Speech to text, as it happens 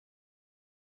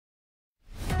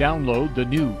Download the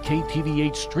new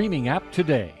KTVH streaming app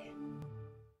today.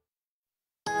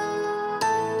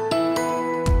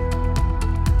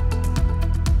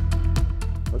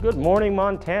 Well, good morning,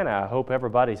 Montana. I hope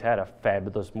everybody's had a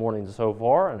fabulous morning so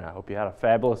far, and I hope you had a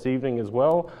fabulous evening as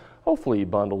well. Hopefully you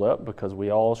bundled up because we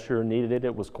all sure needed it.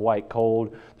 It was quite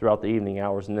cold throughout the evening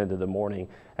hours and into the morning.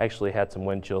 Actually had some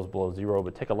wind chills below zero,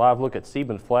 but take a live look at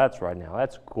Sebin Flats right now.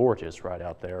 That's gorgeous right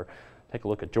out there. Take a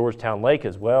look at Georgetown Lake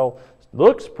as well.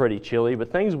 Looks pretty chilly,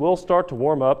 but things will start to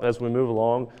warm up as we move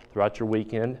along throughout your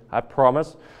weekend, I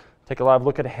promise. Take a live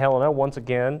look at Helena once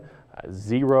again.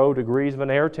 0 degrees of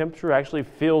an air temperature, actually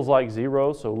feels like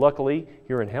 0, so luckily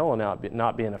here in Helena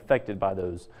not being affected by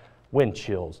those wind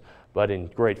chills. But in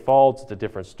Great Falls, it's a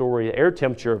different story. Air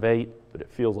temperature of 8, but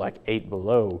it feels like 8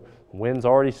 below. Wind's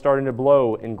already starting to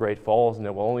blow in Great Falls, and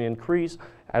it will only increase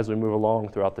as we move along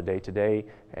throughout the day today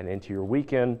and into your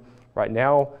weekend. Right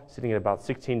now, sitting at about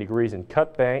 16 degrees in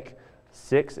Cut Bank,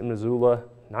 6 in Missoula,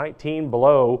 19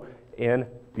 below in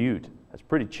Butte. That's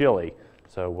pretty chilly.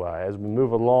 So as we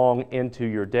move along into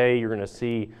your day, you're going to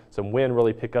see some wind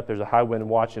really pick up. There's a high wind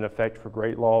watch in effect for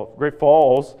Great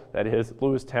Falls, that is,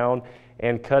 Lewistown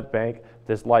and Cut Bank.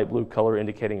 This light blue color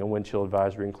indicating a wind chill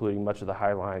advisory, including much of the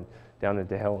High Line down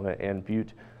into Helena and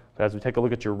Butte. But as we take a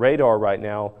look at your radar right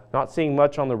now, not seeing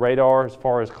much on the radar as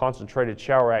far as concentrated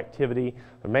shower activity.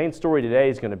 The main story today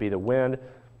is going to be the wind.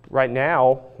 Right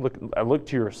now, look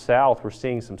to your south. We're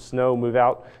seeing some snow move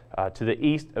out to the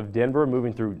east of Denver,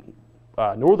 moving through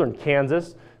northern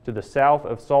Kansas to the south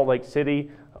of Salt Lake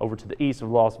City, over to the east of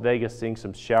Las Vegas, seeing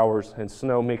some showers and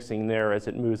snow mixing there as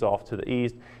it moves off to the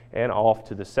east and off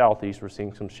to the southeast. We're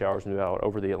seeing some showers move out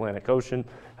over the Atlantic Ocean.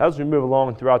 As we move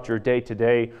along throughout your day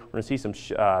today, we're going to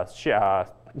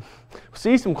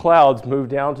see some clouds move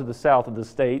down to the south of the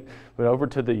state, but over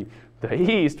to the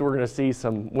east, we're going to see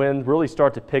some wind really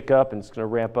start to pick up, and it's going to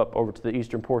ramp up over to the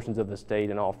eastern portions of the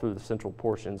state and all through the central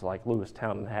portions like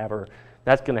Lewistown and Havre.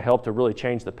 That's going to help to really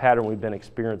change the pattern we've been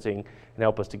experiencing and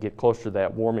help us to get closer to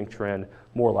that warming trend,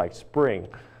 more like spring.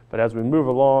 But as we move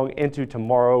along into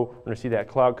tomorrow, we're going to see that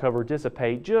cloud cover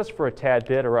dissipate just for a tad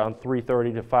bit around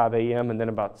 3:30 to 5 a.m. and then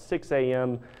about 6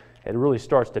 a.m. it really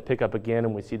starts to pick up again,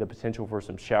 and we see the potential for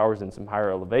some showers and some higher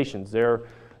elevations there.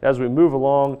 As we move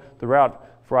along throughout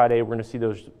Friday, we're going to see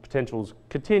those potentials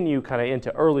continue kind of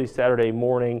into early Saturday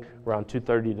morning around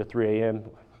 2:30 to 3 a.m.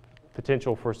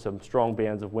 Potential for some strong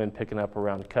bands of wind picking up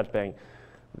around Cut Bank.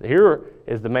 Here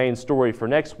is the main story for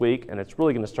next week, and it's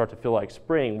really going to start to feel like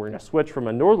spring. We're going to switch from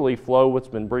a northerly flow, which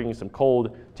has been bringing some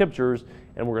cold temperatures,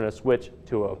 and we're going to switch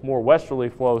to a more westerly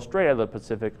flow straight out of the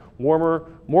Pacific, warmer,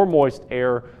 more moist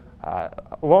air.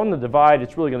 Along the divide,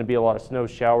 it's really going to be a lot of snow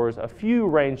showers. A few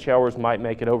rain showers might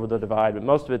make it over the divide, but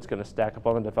most of it's going to stack up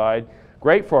on the divide.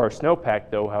 Great for our snowpack,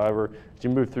 though, however. As you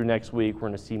move through next week, we're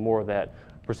going to see more of that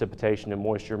precipitation and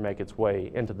moisture make its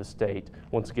way into the state.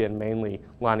 Once again, mainly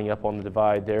lining up on the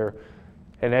divide there.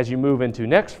 And as you move into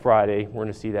next Friday, we're going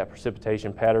to see that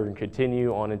precipitation pattern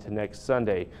continue on into next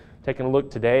Sunday. Taking a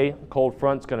look today, a cold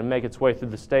front's going to make its way through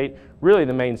the state. Really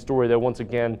the main story, though, once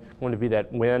again, going to be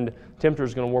that wind.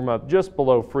 Temperature's going to warm up just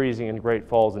below freezing in Great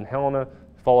Falls and Helena,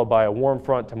 followed by a warm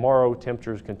front tomorrow.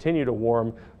 Temperatures continue to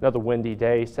warm. Another windy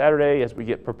day. Saturday, as we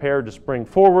get prepared to spring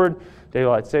forward,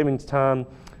 daylight savings time,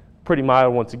 pretty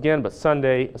mild once again, but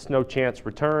Sunday, a snow chance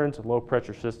returns. A low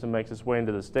pressure system makes its way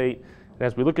into the state. And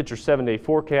as we look at your 7-day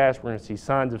forecast, we're going to see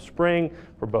signs of spring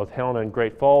for both Helena and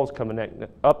Great Falls coming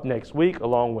up next week,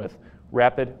 along with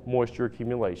rapid moisture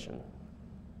accumulation.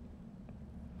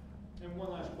 And one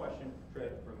last question, Trey,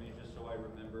 from me, just so I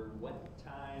remember. What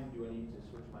time do I need to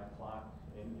switch my clock?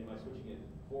 And am I switching it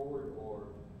forward or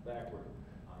backward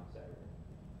on Saturday?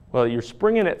 Well, you're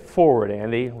springing it forward,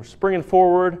 Andy. We're springing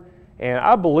forward. And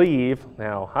I believe,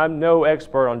 now I'm no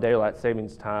expert on daylight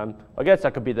savings time. I guess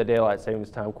I could be the daylight savings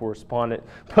time correspondent,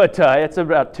 but it's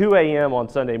about 2 a.m. on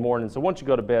Sunday morning. So once you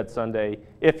go to bed Sunday,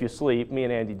 if you sleep, me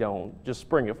and Andy don't, just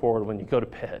spring it forward when you go to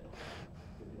bed.